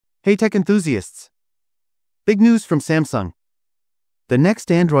Hey tech enthusiasts! Big news from Samsung. The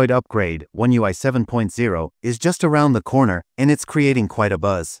next Android upgrade, One UI 7.0, is just around the corner, and it's creating quite a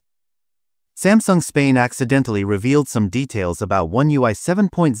buzz. Samsung Spain accidentally revealed some details about One UI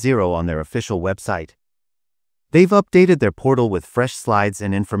 7.0 on their official website. They've updated their portal with fresh slides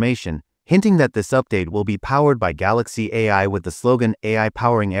and information, hinting that this update will be powered by Galaxy AI with the slogan "AI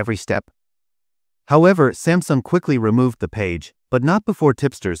powering every step." However, Samsung quickly removed the page, but not before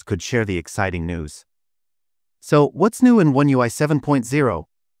tipsters could share the exciting news. So, what's new in One UI 7.0?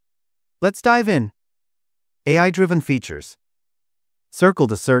 Let's dive in. AI-driven features. Circle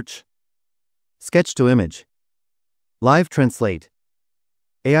to search. Sketch to image. Live translate.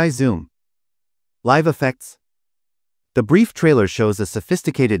 AI zoom. Live effects. The brief trailer shows a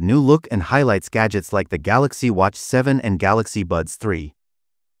sophisticated new look and highlights gadgets like the Galaxy Watch 7 and Galaxy Buds 3.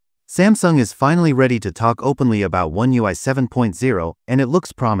 Samsung is finally ready to talk openly about One UI 7.0, and it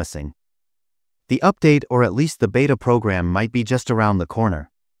looks promising. The update, or at least the beta program, might be just around the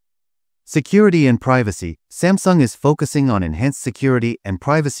corner. Security and privacy. Samsung is focusing on enhanced security and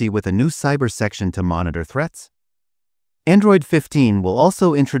privacy with a new cyber section to monitor threats. Android 15 will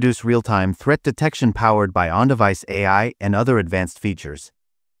also introduce real-time threat detection powered by on-device AI and other advanced features.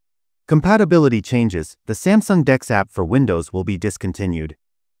 Compatibility changes. The Samsung Dex app for Windows will be discontinued.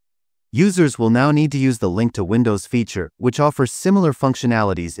 Users will now need to use the Link to Windows feature, which offers similar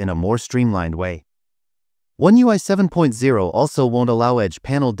functionalities in a more streamlined way. One UI 7.0 also won't allow Edge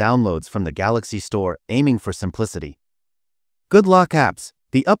panel downloads from the Galaxy Store, aiming for simplicity. Good luck, apps.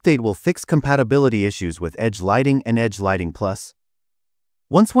 The update will fix compatibility issues with Edge Lighting and Edge Lighting Plus.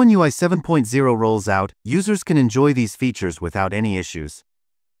 Once One UI 7.0 rolls out, users can enjoy these features without any issues.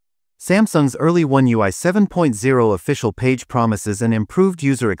 Samsung's early One UI 7.0 official page promises an improved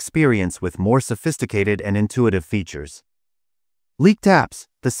user experience with more sophisticated and intuitive features. Leaked apps.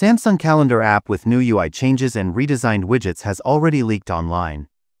 The Samsung Calendar app with new UI changes and redesigned widgets has already leaked online.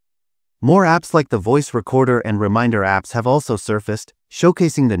 More apps like the voice recorder and reminder apps have also surfaced,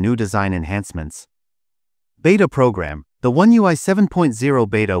 showcasing the new design enhancements. Beta program. The One UI 7.0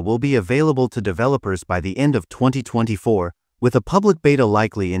 beta will be available to developers by the end of 2024, with a public beta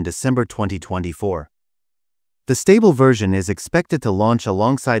likely in December 2024. The stable version is expected to launch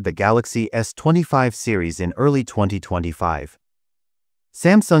alongside the Galaxy S25 series in early 2025.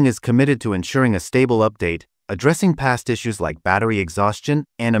 Samsung is committed to ensuring a stable update, addressing past issues like battery exhaustion,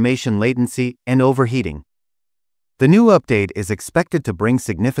 animation latency, and overheating. The new update is expected to bring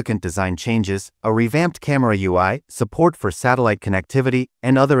significant design changes, a revamped camera UI, support for satellite connectivity,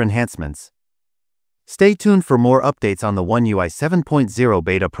 and other enhancements. Stay tuned for more updates on the One UI 7.0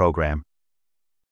 beta program.